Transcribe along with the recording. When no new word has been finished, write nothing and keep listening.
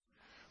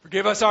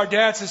Forgive us our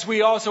debts as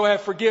we also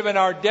have forgiven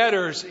our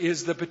debtors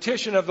is the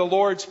petition of the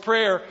Lord's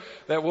Prayer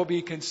that we'll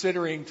be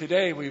considering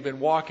today. We've been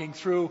walking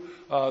through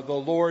the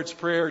Lord's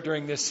Prayer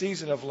during this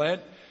season of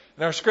Lent.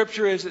 And our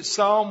scripture is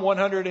Psalm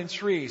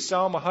 103.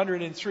 Psalm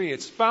 103.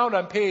 It's found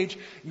on page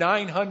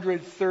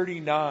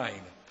 939.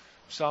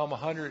 Psalm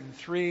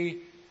 103,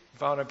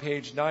 found on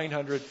page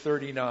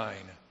 939.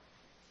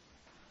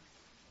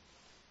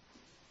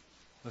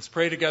 Let's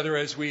pray together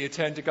as we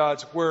attend to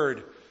God's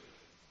Word.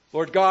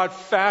 Lord God,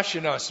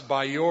 fashion us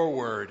by your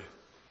Word.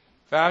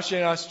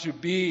 Fashion us to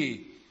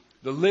be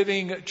the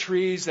living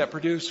trees that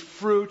produce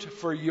fruit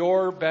for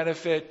your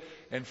benefit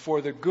and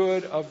for the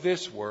good of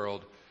this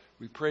world.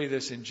 We pray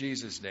this in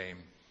Jesus' name.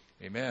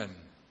 Amen.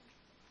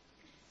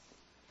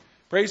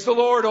 Praise the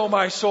Lord, O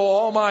my soul,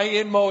 all my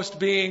inmost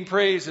being,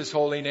 praise his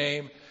holy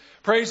name.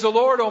 Praise the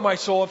Lord, O my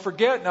soul, and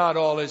forget not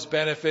all his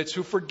benefits,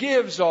 who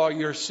forgives all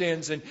your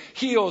sins and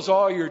heals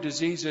all your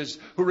diseases,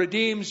 who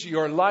redeems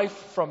your life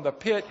from the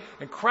pit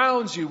and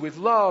crowns you with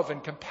love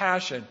and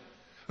compassion,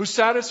 who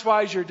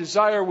satisfies your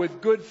desire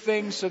with good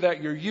things so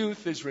that your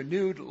youth is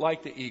renewed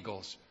like the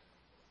eagles.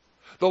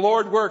 The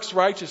Lord works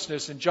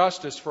righteousness and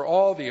justice for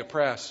all the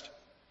oppressed.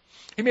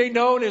 He made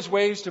known his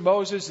ways to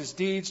Moses, his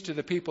deeds to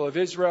the people of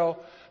Israel.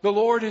 The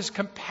Lord is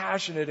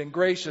compassionate and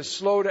gracious,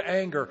 slow to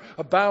anger,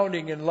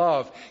 abounding in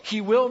love.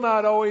 He will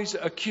not always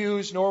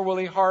accuse, nor will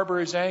he harbor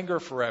his anger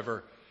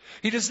forever.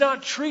 He does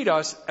not treat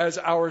us as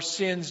our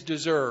sins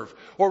deserve,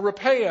 or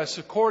repay us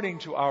according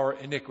to our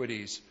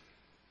iniquities.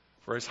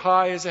 For as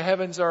high as the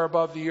heavens are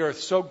above the earth,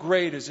 so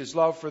great is his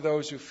love for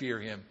those who fear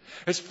him.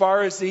 As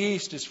far as the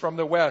east is from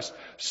the west,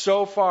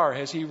 so far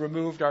has he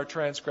removed our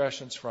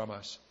transgressions from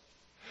us.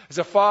 As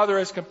a father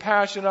has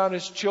compassion on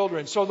his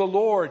children, so the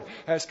Lord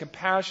has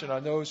compassion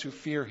on those who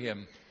fear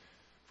him.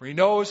 For he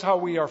knows how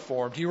we are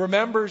formed. He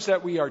remembers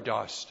that we are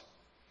dust.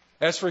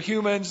 As for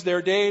humans,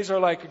 their days are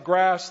like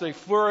grass. They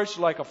flourish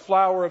like a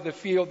flower of the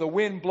field. The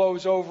wind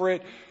blows over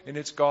it, and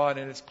it's gone,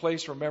 and its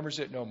place remembers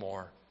it no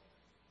more.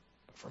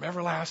 But from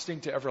everlasting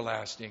to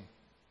everlasting,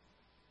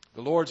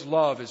 the Lord's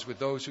love is with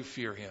those who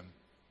fear him.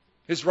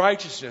 His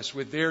righteousness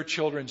with their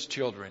children's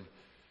children,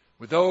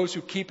 with those who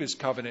keep his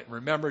covenant and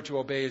remember to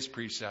obey his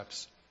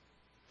precepts.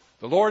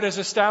 The Lord has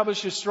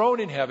established his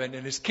throne in heaven,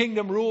 and his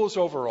kingdom rules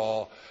over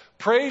all.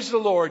 Praise the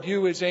Lord,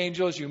 you his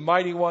angels, you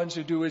mighty ones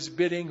who do his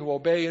bidding, who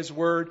obey his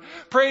word.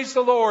 Praise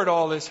the Lord,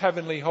 all his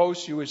heavenly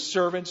hosts, you his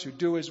servants who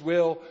do his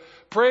will.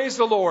 Praise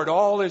the Lord,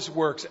 all his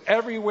works,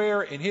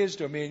 everywhere in his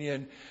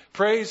dominion.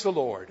 Praise the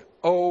Lord,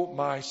 O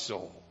my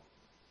soul.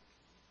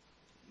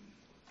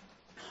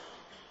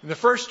 In the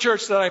first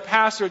church that I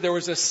pastored, there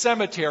was a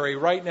cemetery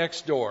right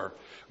next door.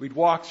 We'd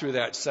walk through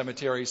that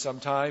cemetery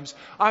sometimes.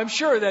 I'm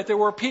sure that there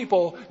were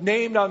people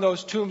named on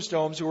those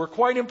tombstones who were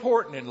quite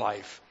important in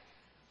life.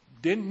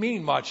 Didn't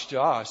mean much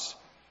to us.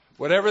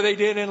 Whatever they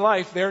did in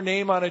life, their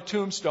name on a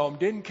tombstone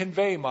didn't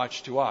convey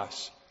much to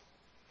us.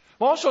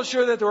 I'm also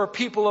sure that there were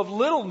people of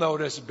little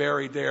notice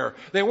buried there.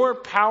 They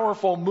weren't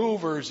powerful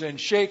movers and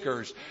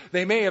shakers.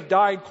 They may have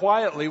died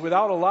quietly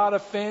without a lot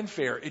of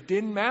fanfare. It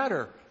didn't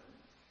matter.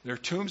 Their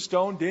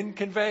tombstone didn't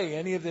convey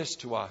any of this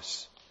to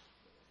us.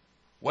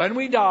 When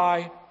we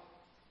die,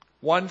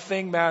 one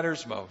thing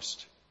matters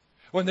most.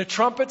 When the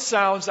trumpet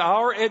sounds,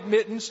 our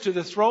admittance to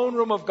the throne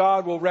room of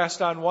God will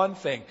rest on one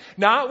thing.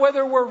 Not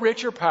whether we're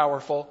rich or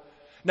powerful,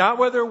 not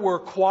whether we're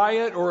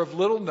quiet or of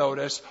little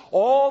notice.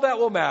 All that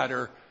will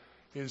matter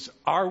is,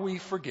 are we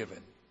forgiven?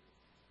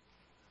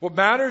 What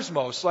matters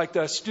most, like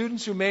the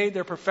students who made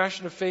their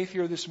profession of faith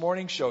here this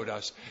morning showed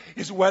us,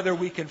 is whether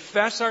we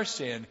confess our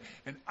sin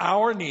and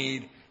our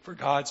need for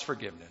God's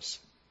forgiveness.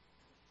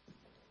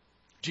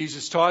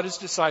 Jesus taught his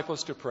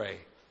disciples to pray,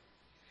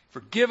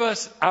 "Forgive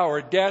us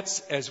our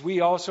debts as we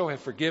also have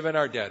forgiven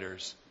our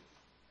debtors."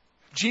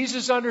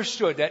 Jesus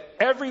understood that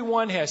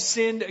everyone has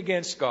sinned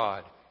against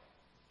God.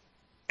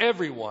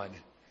 Everyone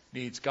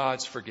needs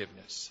God's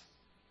forgiveness.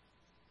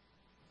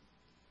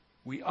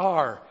 We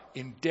are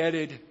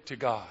indebted to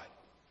God.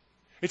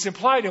 It's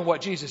implied in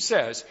what Jesus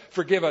says,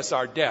 "Forgive us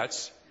our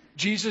debts."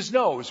 Jesus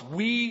knows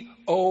we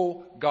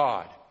owe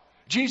God.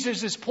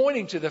 Jesus is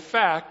pointing to the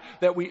fact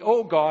that we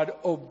owe God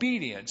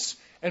obedience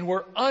and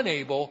we're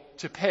unable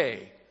to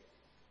pay.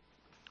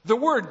 The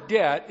word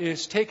debt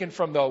is taken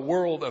from the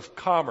world of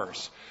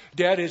commerce.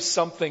 Debt is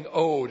something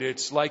owed.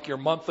 It's like your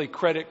monthly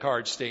credit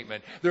card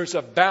statement. There's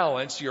a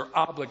balance you're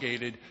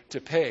obligated to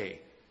pay.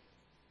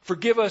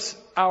 Forgive us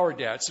our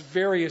debts.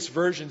 Various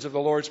versions of the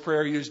Lord's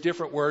Prayer use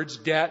different words: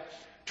 debt,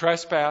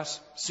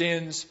 trespass,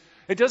 sins.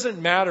 It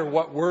doesn't matter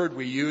what word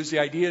we use. The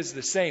idea is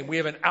the same. We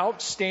have an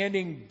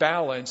outstanding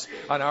balance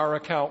on our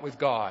account with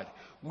God.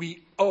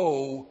 We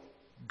owe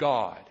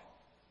God.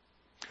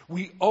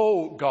 We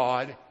owe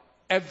God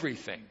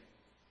everything.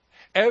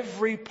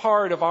 Every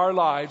part of our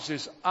lives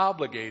is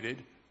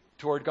obligated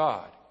toward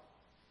God.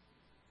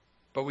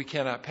 But we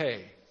cannot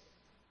pay.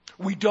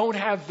 We don't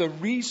have the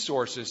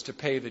resources to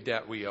pay the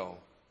debt we owe.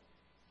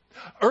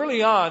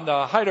 Early on,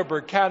 the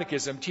Heidelberg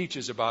Catechism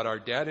teaches about our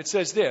debt. It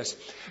says this: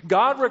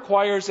 God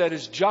requires that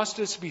his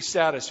justice be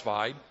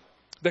satisfied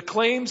The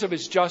claims of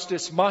his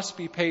justice must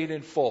be paid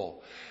in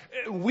full.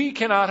 We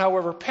cannot,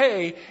 however,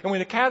 pay, and when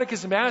the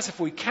Catechism asks if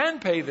we can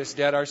pay this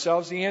debt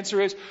ourselves, the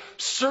answer is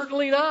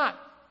certainly not.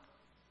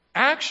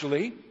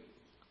 Actually,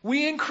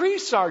 we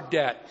increase our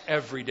debt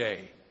every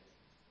day.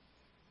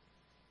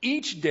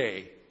 Each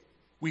day,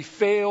 we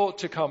fail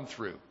to come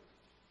through.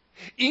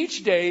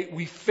 Each day,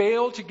 we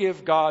fail to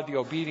give God the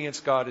obedience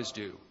God is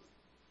due.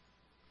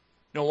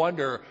 No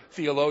wonder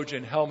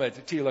theologian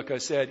Helmut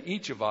Thielicke said,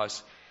 each of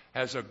us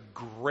has a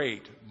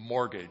great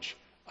mortgage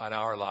on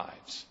our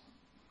lives.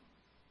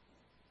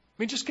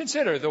 I mean, just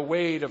consider the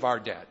weight of our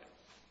debt.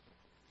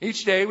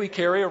 Each day we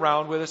carry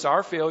around with us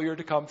our failure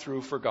to come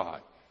through for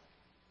God.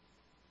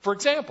 For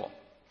example,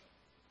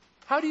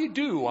 how do you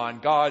do on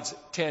God's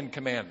 10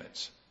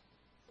 commandments?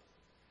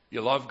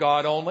 You love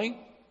God only?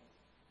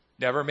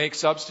 Never make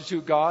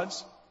substitute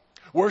gods?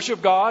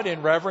 Worship God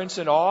in reverence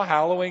and awe,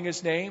 hallowing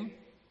His name?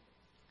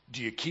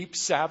 Do you keep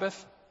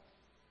Sabbath?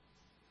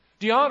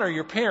 Do you honor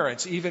your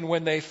parents even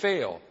when they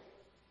fail?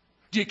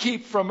 Do you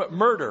keep from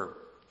murder,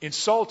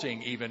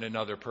 insulting even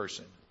another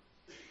person?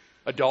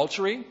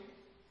 Adultery?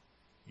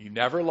 You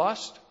never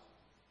lust?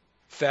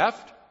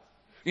 Theft?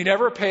 You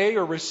never pay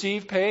or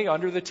receive pay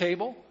under the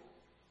table?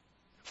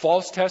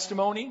 False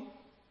testimony?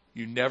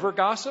 You never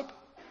gossip?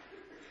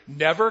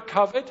 Never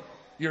covet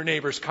your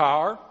neighbor's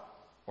car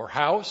or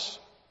house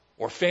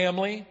or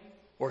family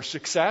or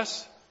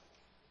success?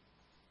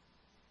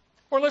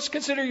 Or let's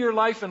consider your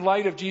life in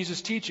light of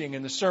Jesus' teaching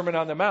in the Sermon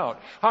on the Mount.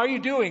 How are you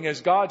doing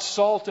as God's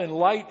salt and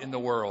light in the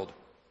world?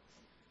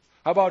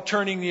 How about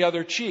turning the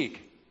other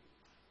cheek?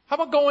 How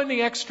about going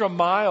the extra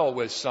mile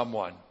with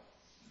someone?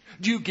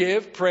 Do you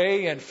give,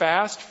 pray, and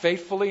fast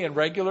faithfully and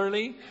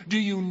regularly? Do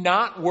you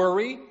not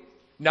worry,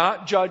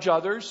 not judge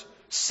others,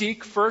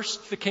 seek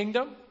first the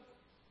kingdom?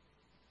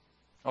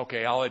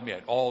 Okay, I'll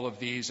admit, all of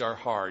these are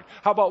hard.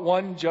 How about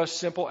one just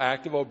simple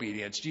act of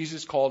obedience?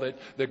 Jesus called it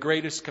the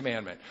greatest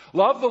commandment.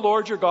 Love the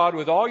Lord your God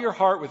with all your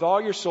heart, with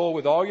all your soul,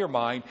 with all your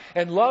mind,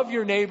 and love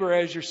your neighbor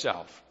as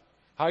yourself.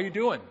 How are you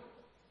doing?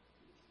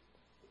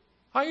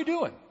 How are you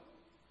doing?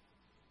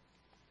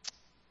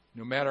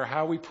 No matter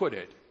how we put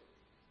it,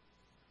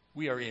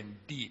 we are in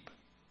deep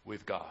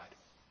with God.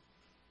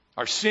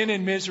 Our sin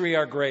and misery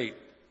are great.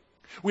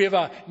 We have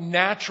a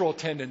natural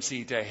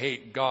tendency to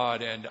hate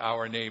God and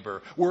our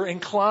neighbor. We're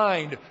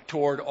inclined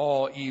toward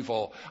all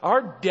evil.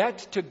 Our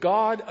debt to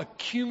God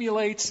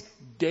accumulates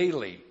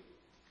daily.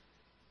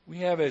 We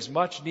have as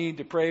much need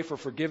to pray for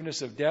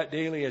forgiveness of debt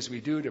daily as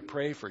we do to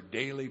pray for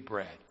daily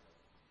bread.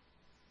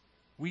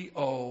 We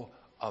owe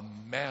a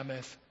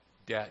mammoth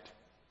debt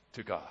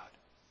to God.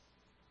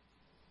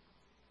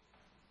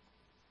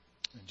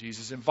 And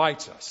Jesus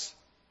invites us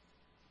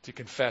to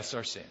confess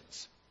our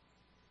sins.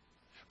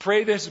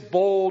 Pray this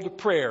bold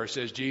prayer,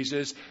 says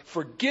Jesus,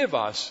 forgive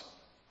us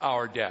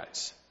our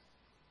debts.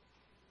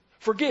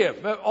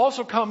 Forgive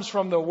also comes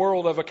from the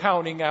world of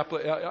accounting.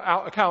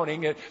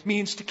 Accounting, it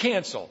means to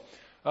cancel,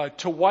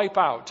 to wipe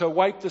out, to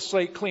wipe the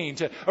slate clean,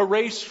 to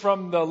erase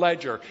from the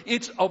ledger.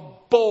 It's a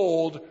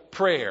bold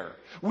prayer.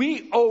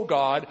 We owe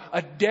God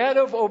a debt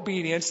of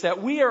obedience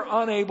that we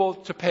are unable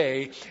to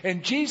pay,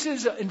 and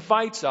Jesus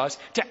invites us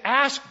to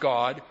ask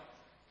God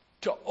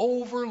to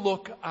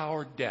overlook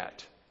our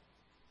debt.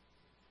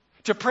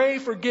 To pray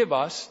forgive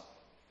us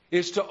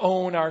is to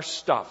own our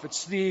stuff.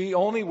 It's the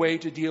only way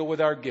to deal with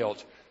our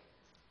guilt.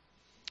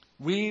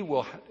 We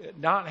will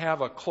not have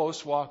a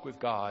close walk with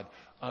God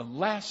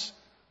unless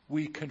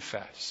we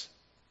confess.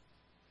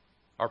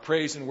 Our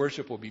praise and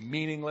worship will be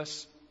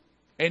meaningless.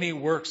 Any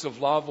works of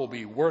love will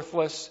be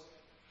worthless.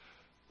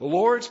 The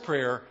Lord's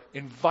Prayer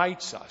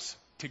invites us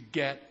to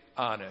get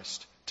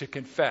honest, to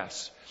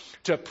confess,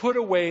 to put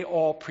away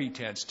all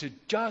pretense, to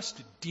just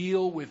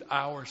deal with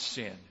our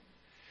sin.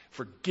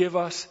 Forgive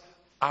us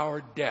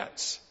our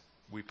debts,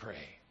 we pray.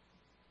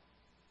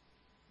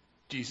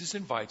 Jesus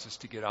invites us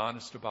to get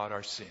honest about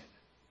our sin.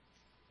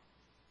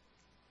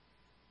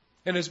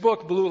 In his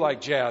book, Blue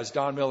Like Jazz,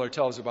 Don Miller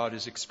tells about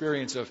his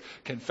experience of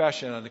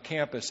confession on the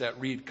campus at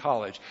Reed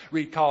College.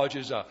 Reed College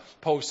is a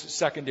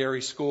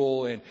post-secondary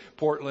school in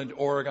Portland,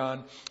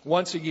 Oregon.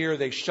 Once a year,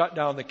 they shut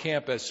down the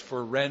campus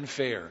for Ren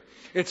Fair.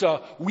 It's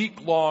a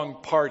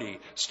week-long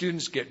party.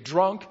 Students get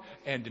drunk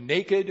and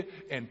naked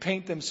and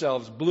paint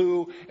themselves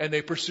blue, and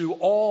they pursue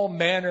all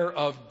manner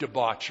of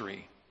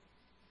debauchery.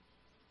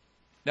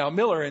 Now,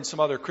 Miller and some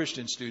other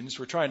Christian students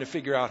were trying to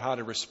figure out how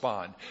to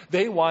respond.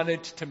 They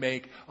wanted to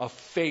make a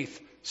faith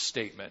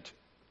statement,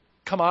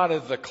 come out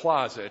of the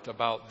closet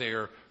about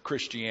their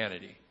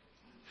Christianity.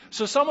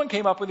 So someone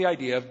came up with the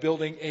idea of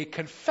building a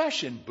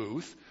confession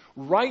booth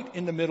right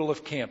in the middle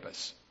of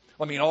campus.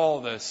 I mean, all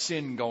the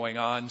sin going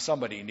on,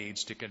 somebody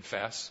needs to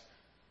confess.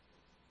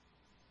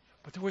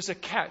 But there was a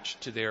catch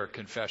to their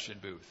confession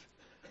booth.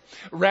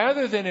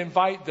 Rather than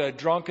invite the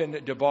drunken,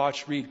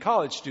 debauched Reed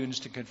College students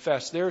to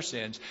confess their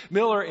sins,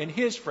 Miller and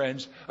his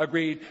friends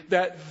agreed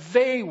that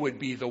they would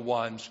be the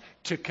ones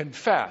to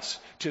confess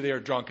to their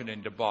drunken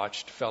and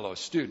debauched fellow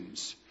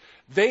students.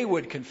 They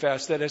would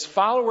confess that as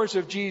followers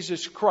of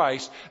Jesus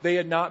Christ, they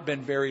had not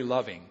been very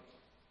loving.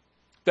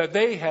 that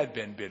they had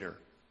been bitter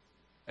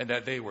and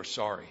that they were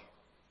sorry.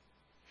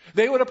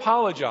 They would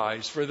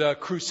apologize for the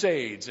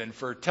crusades and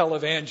for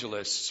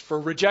televangelists, for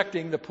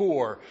rejecting the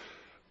poor,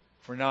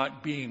 for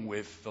not being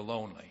with the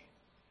lonely.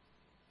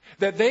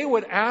 That they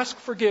would ask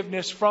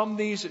forgiveness from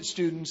these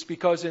students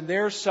because in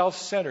their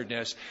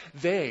self-centeredness,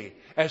 they,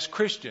 as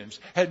Christians,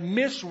 had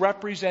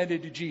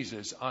misrepresented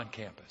Jesus on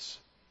campus.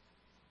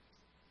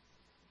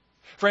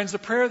 Friends, the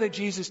prayer that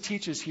Jesus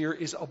teaches here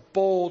is a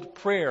bold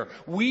prayer.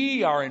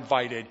 We are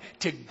invited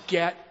to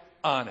get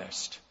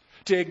honest,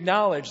 to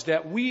acknowledge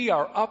that we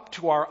are up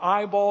to our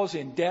eyeballs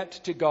in debt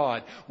to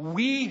God.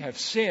 We have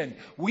sinned.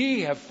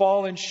 We have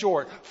fallen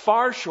short,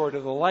 far short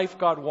of the life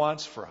God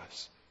wants for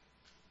us.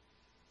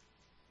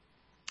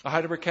 The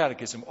Heidelberg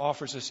Catechism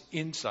offers us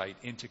insight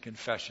into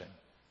confession.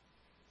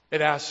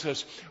 It asks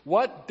us,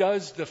 what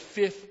does the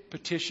fifth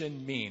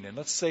petition mean? And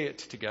let's say it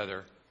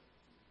together.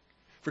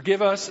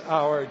 Forgive us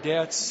our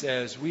debts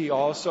as we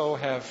also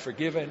have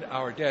forgiven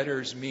our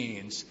debtors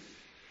means.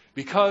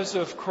 Because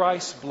of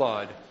Christ's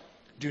blood,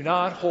 do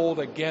not hold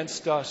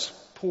against us,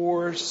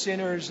 poor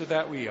sinners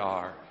that we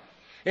are,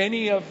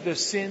 any of the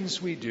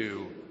sins we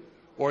do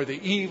or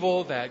the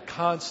evil that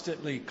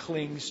constantly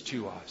clings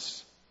to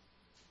us.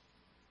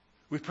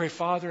 We pray,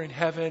 Father in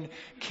heaven,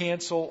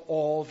 cancel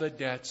all the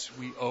debts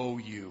we owe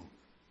you.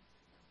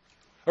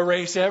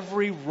 Erase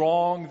every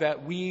wrong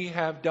that we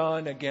have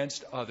done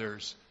against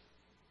others,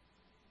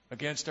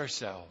 against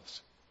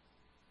ourselves,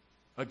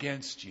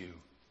 against you.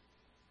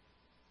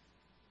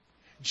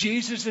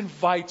 Jesus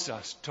invites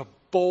us to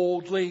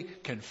boldly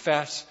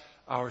confess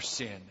our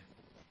sin.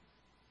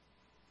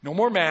 No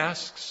more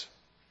masks,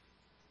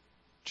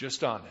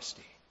 just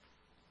honesty.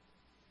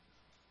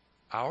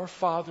 Our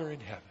Father in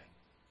heaven,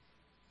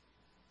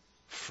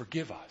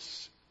 forgive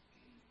us.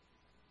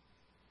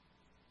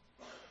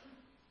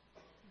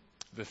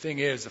 The thing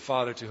is, the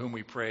Father to whom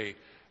we pray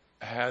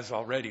has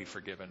already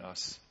forgiven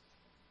us.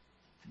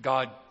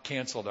 God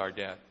canceled our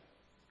debt.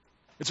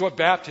 It's what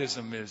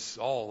baptism is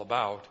all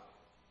about.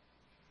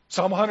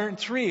 Psalm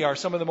 103 are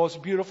some of the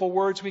most beautiful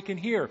words we can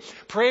hear.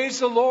 Praise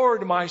the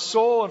Lord, my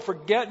soul, and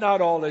forget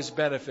not all his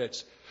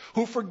benefits,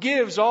 who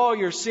forgives all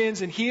your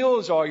sins and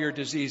heals all your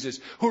diseases,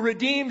 who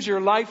redeems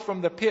your life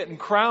from the pit and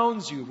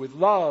crowns you with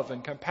love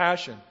and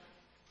compassion.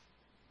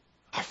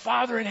 Our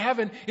Father in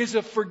heaven is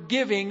a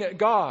forgiving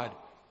God.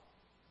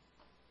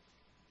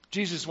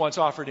 Jesus once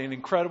offered an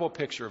incredible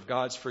picture of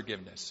God's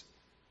forgiveness.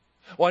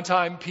 One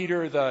time,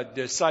 Peter, the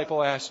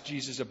disciple, asked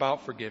Jesus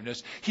about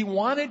forgiveness. He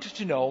wanted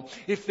to know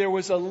if there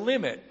was a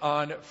limit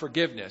on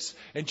forgiveness.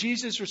 And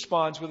Jesus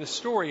responds with a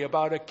story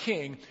about a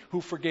king who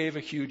forgave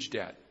a huge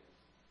debt.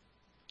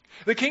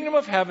 The kingdom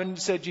of heaven,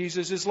 said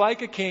Jesus, is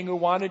like a king who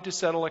wanted to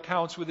settle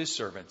accounts with his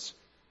servants.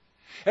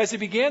 As he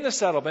began the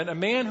settlement, a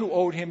man who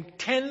owed him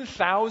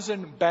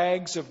 10,000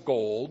 bags of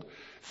gold,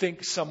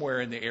 think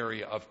somewhere in the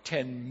area of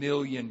 $10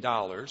 million,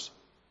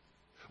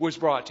 was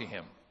brought to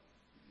him.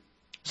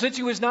 Since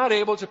he was not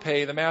able to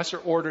pay, the master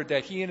ordered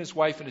that he and his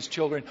wife and his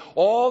children,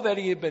 all that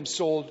he had been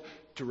sold,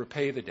 to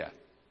repay the debt.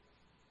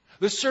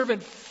 The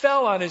servant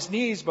fell on his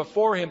knees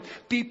before him.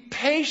 Be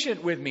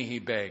patient with me, he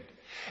begged,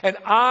 and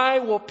I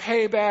will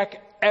pay back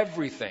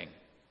everything.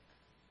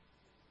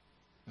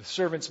 The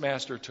servant's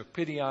master took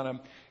pity on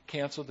him,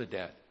 canceled the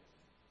debt,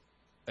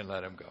 and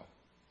let him go.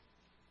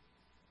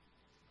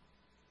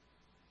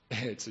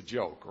 It's a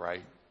joke,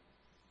 right?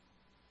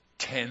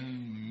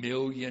 $10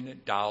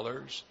 million?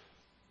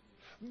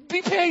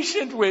 Be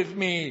patient with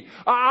me.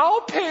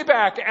 I'll pay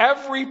back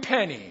every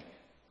penny.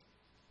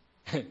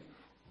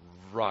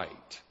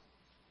 Right.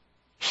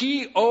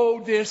 He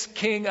owed this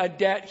king a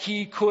debt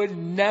he could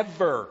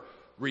never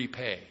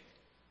repay.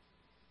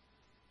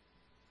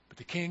 But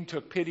the king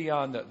took pity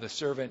on the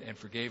servant and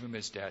forgave him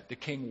his debt. The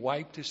king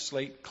wiped his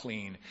slate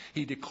clean.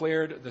 He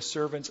declared the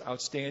servant's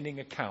outstanding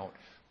account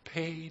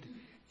paid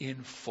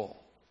in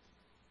full.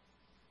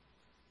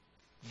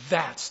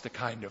 That's the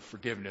kind of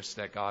forgiveness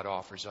that God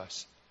offers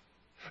us.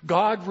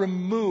 God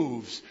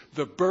removes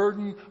the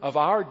burden of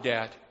our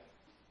debt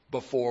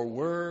before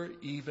we're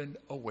even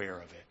aware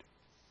of it.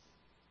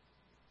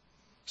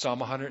 Psalm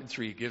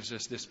 103 gives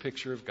us this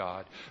picture of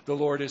God. The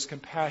Lord is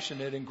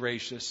compassionate and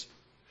gracious,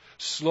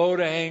 slow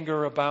to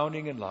anger,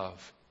 abounding in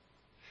love.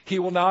 He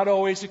will not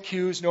always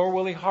accuse, nor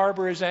will he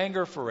harbor his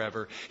anger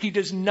forever. He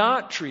does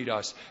not treat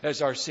us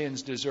as our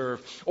sins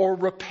deserve, or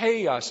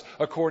repay us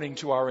according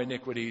to our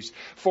iniquities.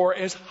 For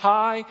as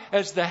high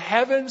as the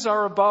heavens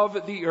are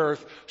above the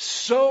earth,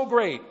 so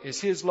great is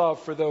his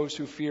love for those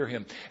who fear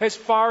him. As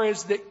far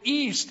as the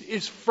east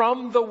is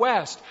from the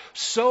west,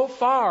 so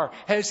far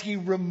has he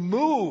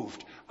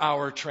removed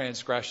our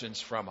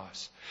transgressions from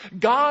us.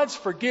 God's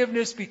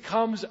forgiveness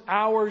becomes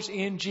ours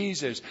in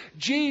Jesus.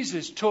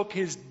 Jesus took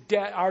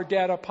our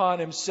debt upon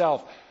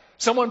himself.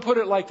 Someone put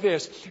it like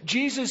this: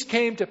 Jesus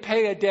came to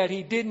pay a debt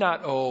he did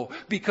not owe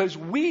because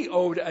we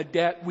owed a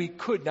debt we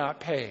could not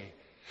pay.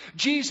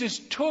 Jesus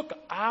took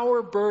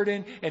our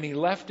burden and He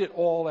left it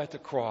all at the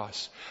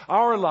cross.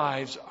 Our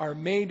lives are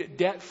made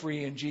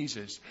debt-free in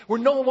Jesus. We're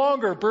no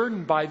longer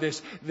burdened by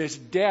this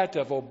debt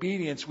of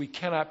obedience we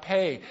cannot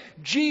pay.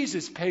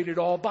 Jesus paid it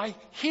all by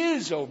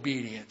His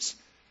obedience.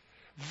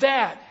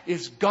 That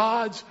is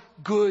God's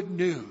good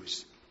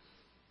news.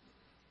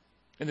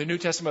 In the New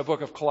Testament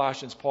book of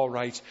Colossians, Paul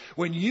writes,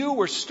 when you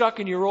were stuck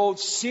in your old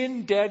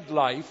sin-dead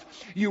life,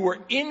 you were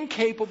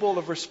incapable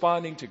of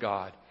responding to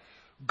God.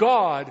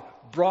 God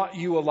brought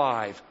you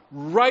alive,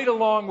 right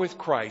along with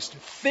Christ.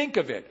 Think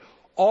of it.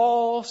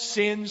 All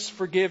sins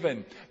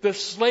forgiven. The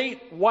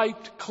slate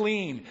wiped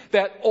clean.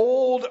 That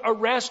old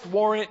arrest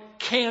warrant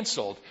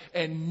canceled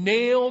and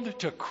nailed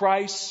to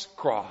Christ's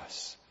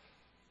cross.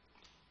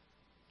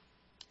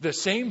 The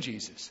same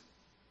Jesus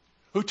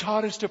who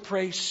taught us to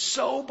pray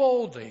so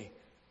boldly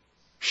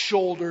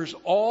shoulders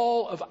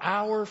all of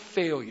our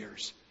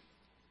failures.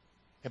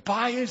 And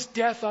by His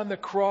death on the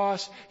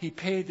cross, He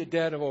paid the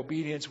debt of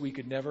obedience we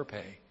could never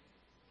pay.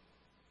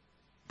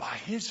 By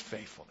His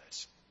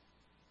faithfulness,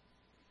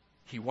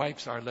 He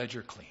wipes our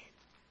ledger clean.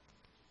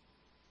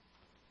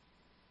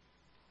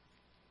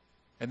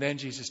 And then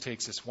Jesus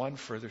takes us one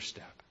further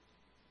step.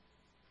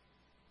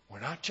 We're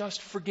not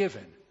just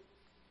forgiven,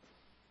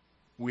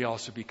 we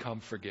also become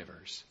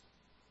forgivers.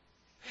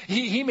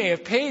 He may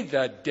have paid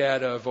the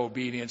debt of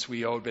obedience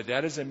we owed, but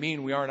that doesn't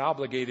mean we aren't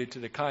obligated to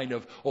the kind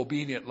of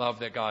obedient love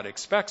that God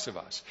expects of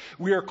us.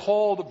 We are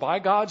called by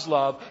God's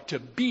love to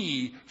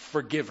be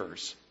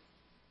forgivers.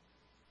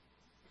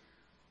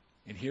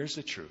 And here's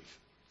the truth.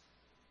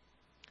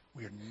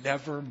 We are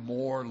never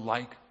more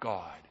like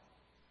God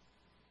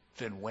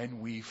than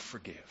when we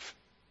forgive.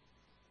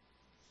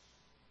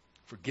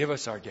 Forgive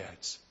us our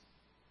debts,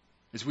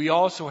 as we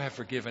also have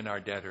forgiven our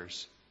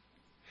debtors.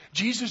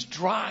 Jesus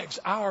drives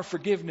our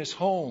forgiveness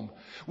home.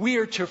 We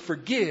are to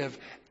forgive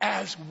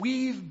as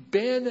we've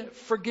been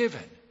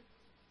forgiven.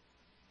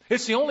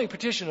 It's the only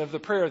petition of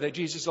the prayer that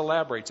Jesus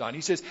elaborates on.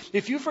 He says,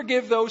 if you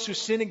forgive those who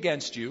sin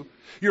against you,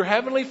 your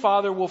heavenly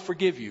Father will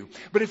forgive you.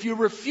 But if you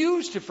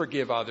refuse to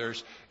forgive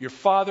others, your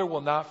Father will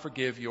not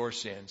forgive your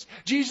sins.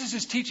 Jesus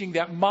is teaching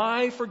that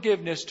my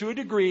forgiveness, to a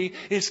degree,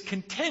 is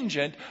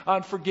contingent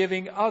on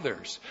forgiving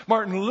others.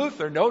 Martin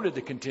Luther noted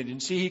the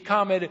contingency. He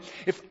commented,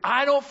 if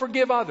I don't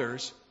forgive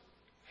others,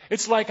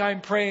 it's like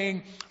I'm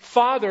praying,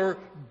 Father,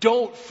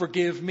 don't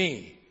forgive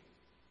me.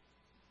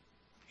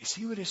 You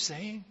see what he's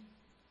saying?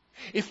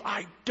 If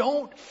I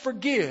don't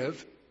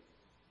forgive,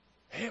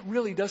 it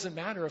really doesn't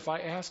matter if I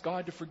ask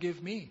God to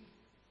forgive me.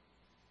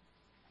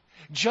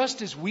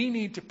 Just as we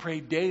need to pray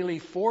daily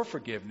for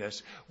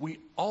forgiveness, we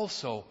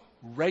also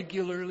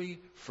regularly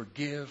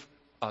forgive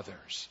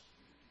others.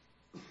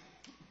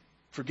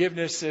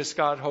 Forgiveness, says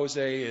Scott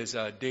Jose, is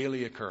a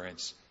daily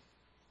occurrence.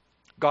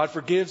 God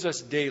forgives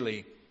us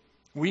daily.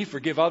 We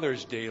forgive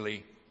others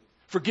daily.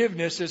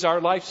 Forgiveness is our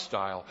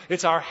lifestyle.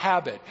 It's our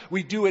habit.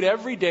 We do it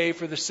every day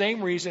for the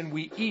same reason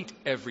we eat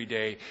every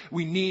day.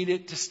 We need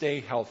it to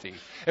stay healthy.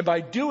 And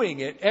by doing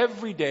it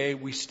every day,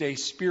 we stay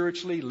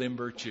spiritually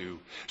limber too.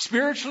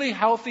 Spiritually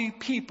healthy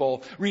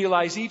people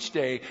realize each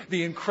day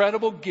the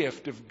incredible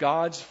gift of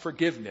God's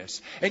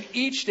forgiveness. And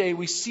each day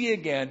we see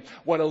again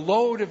what a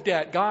load of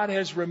debt God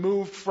has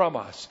removed from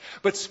us.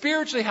 But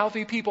spiritually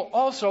healthy people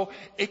also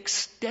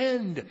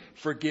extend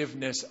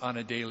forgiveness on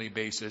a daily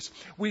basis.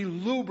 We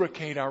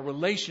lubricate our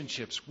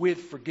relationships with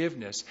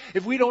forgiveness.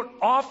 If we don't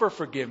offer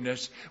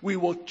forgiveness, we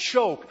will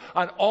choke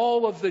on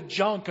all of the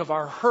junk of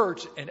our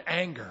hurt and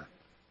anger.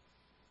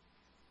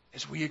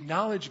 As we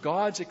acknowledge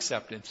God's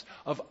acceptance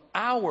of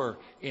our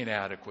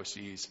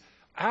inadequacies,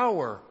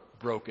 our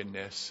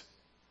brokenness,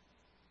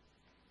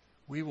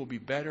 we will be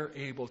better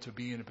able to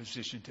be in a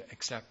position to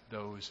accept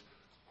those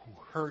who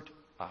hurt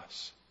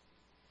us.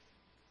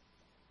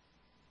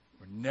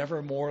 We're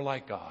never more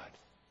like God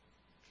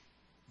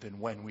than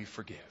when we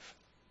forgive.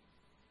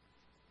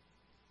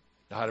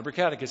 The Heidelberg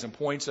Catechism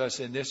points us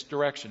in this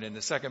direction. In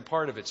the second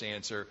part of its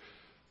answer,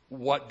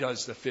 what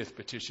does the fifth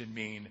petition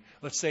mean?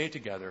 Let's say it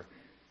together.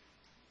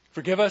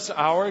 Forgive us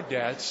our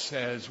debts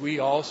as we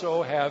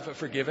also have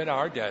forgiven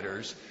our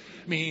debtors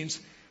means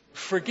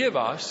forgive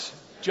us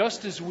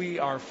just as we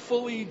are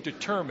fully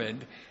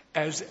determined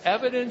as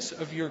evidence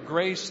of your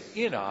grace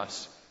in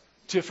us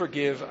to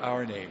forgive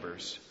our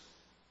neighbors.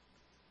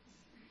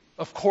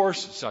 Of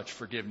course, such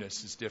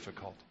forgiveness is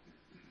difficult.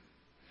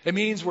 It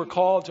means we're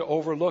called to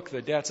overlook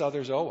the debts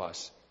others owe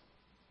us.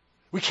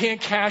 We can't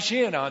cash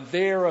in on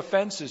their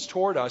offenses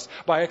toward us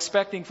by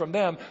expecting from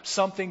them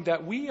something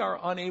that we are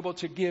unable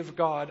to give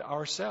God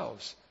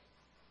ourselves.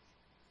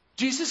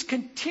 Jesus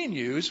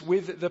continues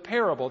with the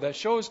parable that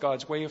shows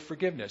God's way of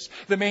forgiveness.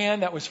 The man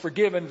that was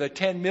forgiven the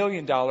 $10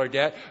 million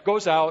debt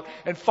goes out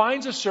and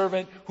finds a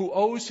servant who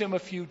owes him a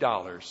few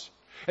dollars.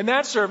 And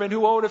that servant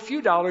who owed a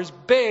few dollars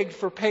begged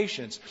for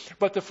patience,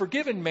 but the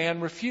forgiven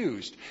man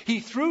refused. He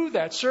threw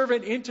that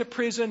servant into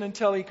prison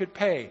until he could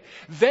pay.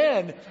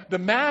 Then the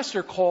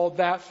master called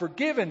that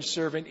forgiven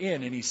servant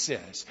in, and he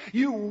says,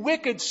 "You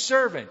wicked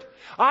servant,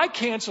 I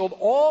canceled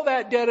all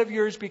that debt of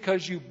yours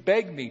because you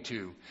begged me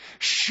to.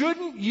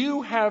 Shouldn't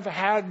you have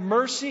had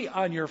mercy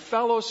on your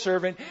fellow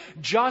servant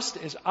just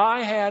as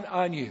I had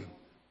on you?"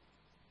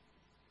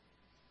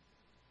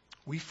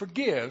 We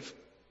forgive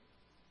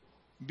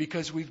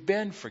because we've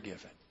been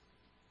forgiven.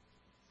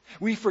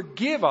 We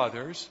forgive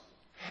others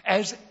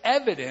as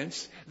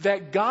evidence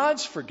that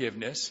God's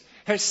forgiveness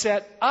has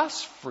set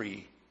us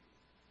free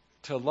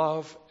to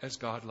love as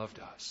God loved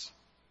us.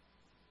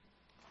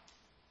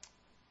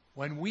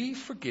 When we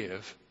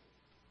forgive,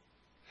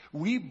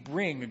 we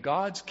bring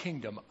God's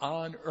kingdom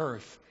on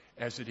earth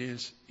as it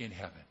is in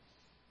heaven.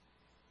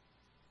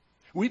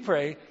 We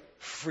pray,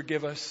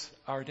 "Forgive us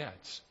our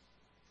debts."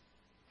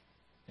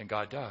 And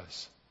God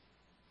does.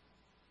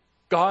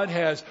 God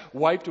has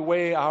wiped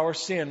away our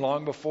sin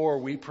long before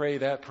we pray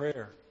that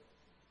prayer.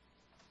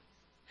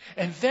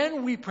 And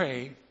then we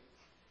pray,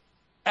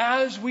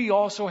 as we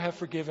also have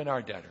forgiven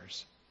our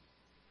debtors,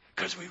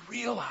 because we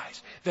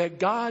realize that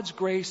God's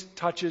grace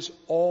touches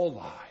all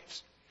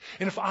lives.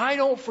 And if I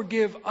don't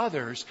forgive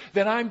others,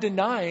 then I'm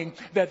denying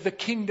that the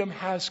kingdom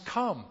has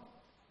come.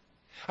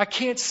 I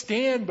can't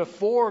stand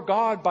before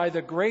God by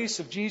the grace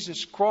of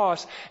Jesus'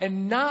 cross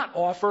and not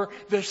offer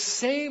the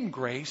same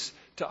grace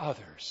to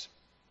others.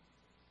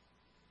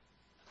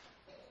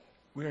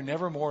 We are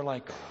never more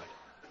like God.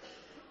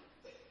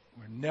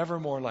 We're never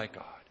more like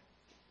God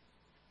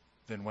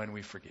than when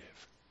we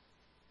forgive.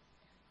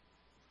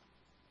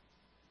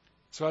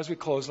 So as we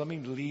close, let me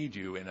lead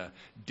you in a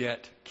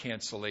debt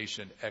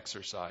cancellation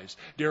exercise.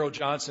 Darrell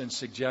Johnson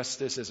suggests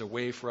this as a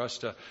way for us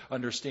to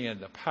understand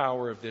the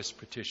power of this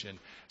petition.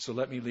 So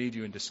let me lead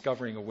you in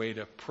discovering a way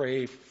to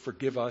pray,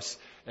 "Forgive us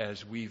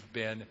as we've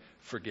been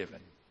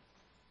forgiven."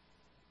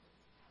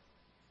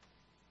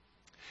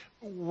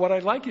 What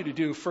I'd like you to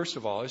do, first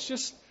of all, is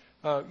just,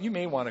 you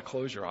may want to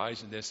close your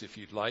eyes in this if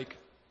you'd like.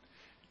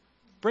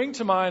 Bring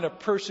to mind a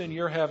person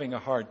you're having a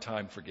hard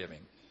time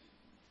forgiving.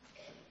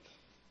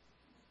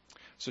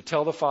 So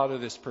tell the Father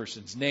this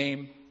person's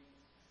name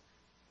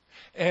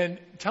and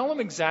tell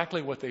them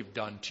exactly what they've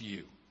done to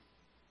you.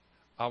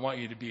 I want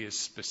you to be as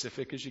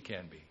specific as you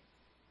can be.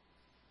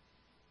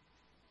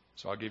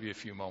 So I'll give you a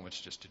few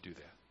moments just to do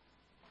that.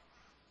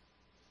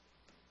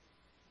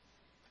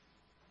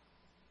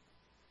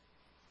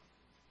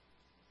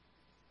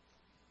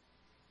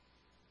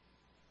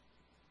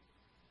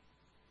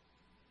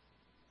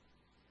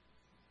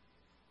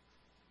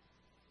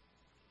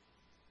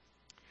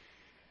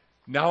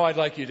 Now I'd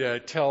like you to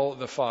tell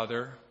the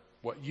Father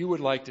what you would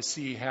like to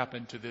see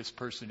happen to this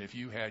person if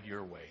you had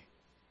your way.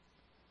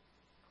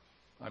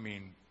 I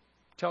mean,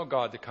 tell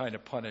God the kind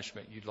of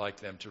punishment you'd like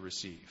them to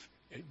receive.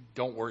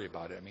 Don't worry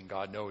about it. I mean,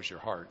 God knows your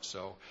heart,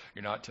 so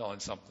you're not telling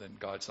something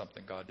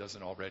God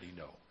doesn't already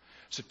know.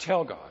 So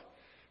tell God,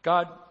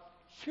 "God,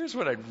 here's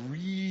what I'd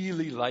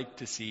really like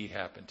to see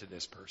happen to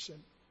this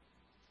person."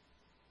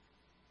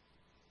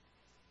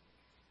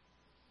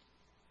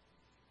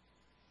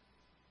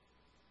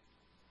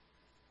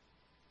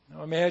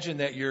 Now imagine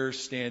that you're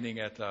standing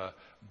at the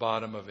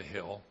bottom of a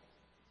hill.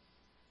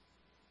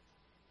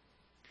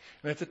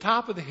 And at the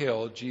top of the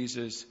hill,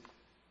 Jesus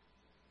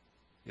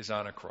is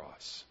on a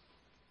cross,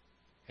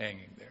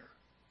 hanging there.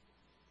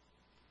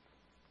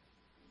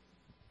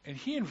 And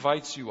he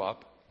invites you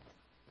up,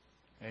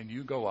 and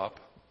you go up,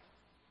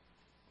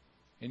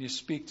 and you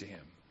speak to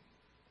him.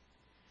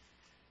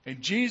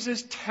 And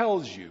Jesus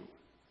tells you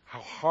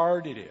how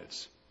hard it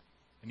is,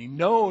 and he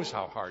knows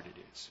how hard it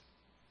is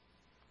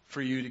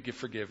for you to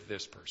forgive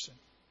this person.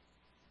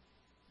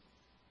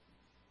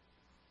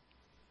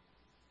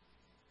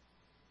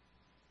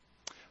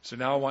 So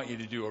now I want you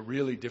to do a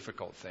really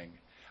difficult thing.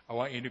 I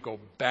want you to go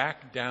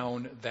back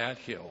down that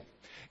hill,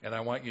 and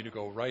I want you to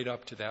go right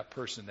up to that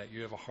person that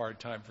you have a hard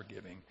time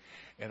forgiving.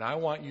 And I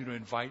want you to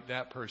invite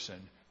that person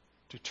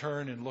to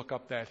turn and look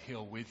up that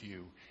hill with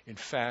you. In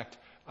fact,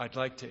 I'd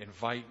like to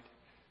invite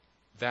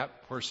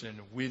that person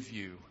with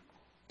you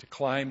to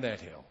climb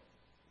that hill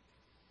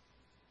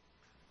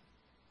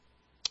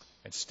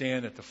and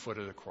stand at the foot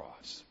of the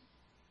cross.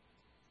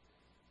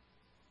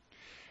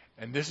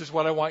 And this is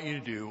what I want you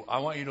to do. I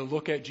want you to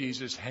look at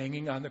Jesus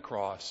hanging on the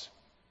cross.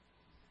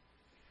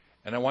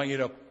 And I want you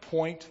to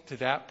point to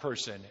that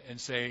person and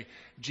say,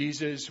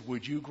 "Jesus,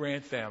 would you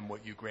grant them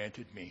what you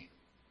granted me?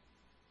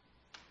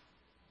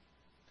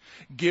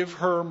 Give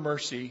her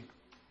mercy.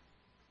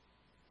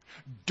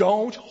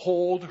 Don't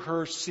hold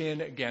her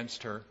sin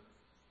against her.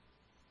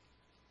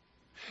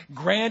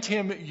 Grant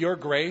him your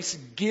grace.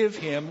 Give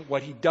him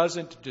what he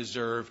doesn't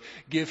deserve.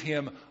 Give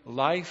him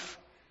life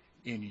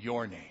in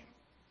your name."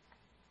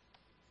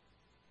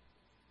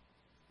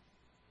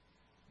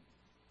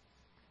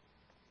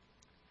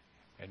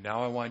 And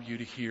now I want you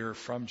to hear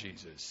from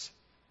Jesus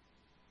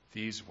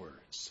these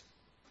words.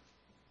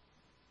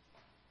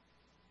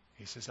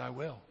 He says, "I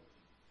will.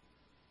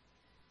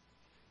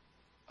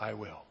 I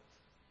will.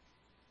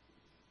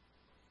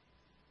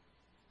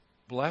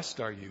 Blessed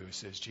are you,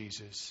 says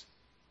Jesus,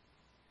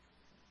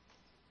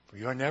 for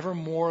you are never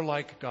more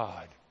like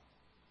God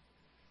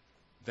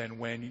than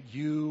when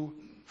you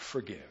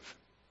forgive.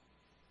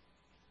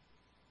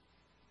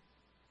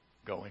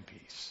 Go in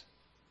peace.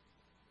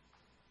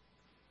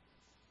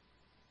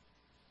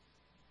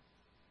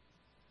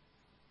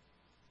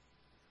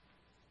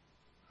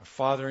 Our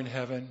Father in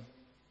heaven,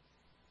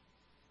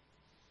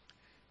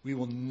 we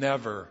will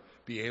never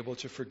be able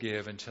to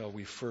forgive until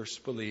we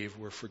first believe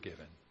we're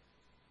forgiven.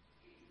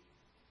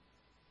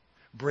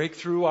 Break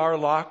through our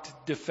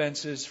locked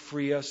defenses,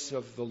 free us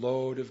of the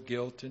load of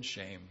guilt and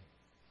shame.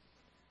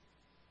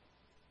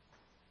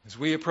 As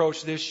we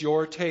approach this,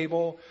 your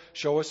table,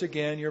 show us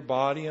again your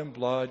body and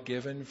blood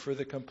given for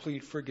the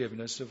complete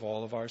forgiveness of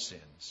all of our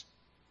sins.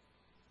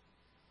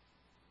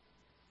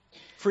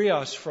 Free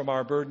us from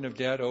our burden of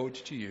debt owed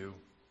to you.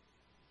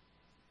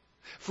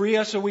 Free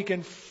us so we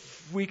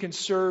can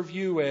serve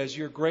you as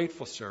your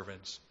grateful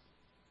servants,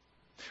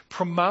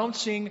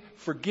 pronouncing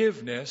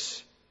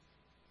forgiveness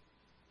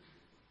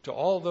to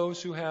all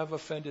those who have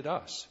offended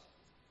us.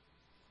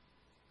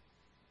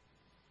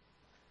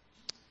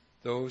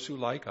 Those who,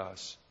 like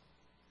us,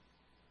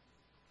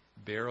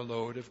 bear a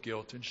load of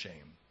guilt and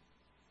shame.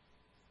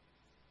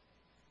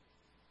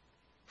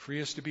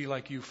 Free us to be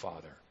like you,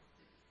 Father.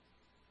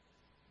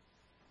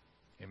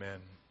 Amen.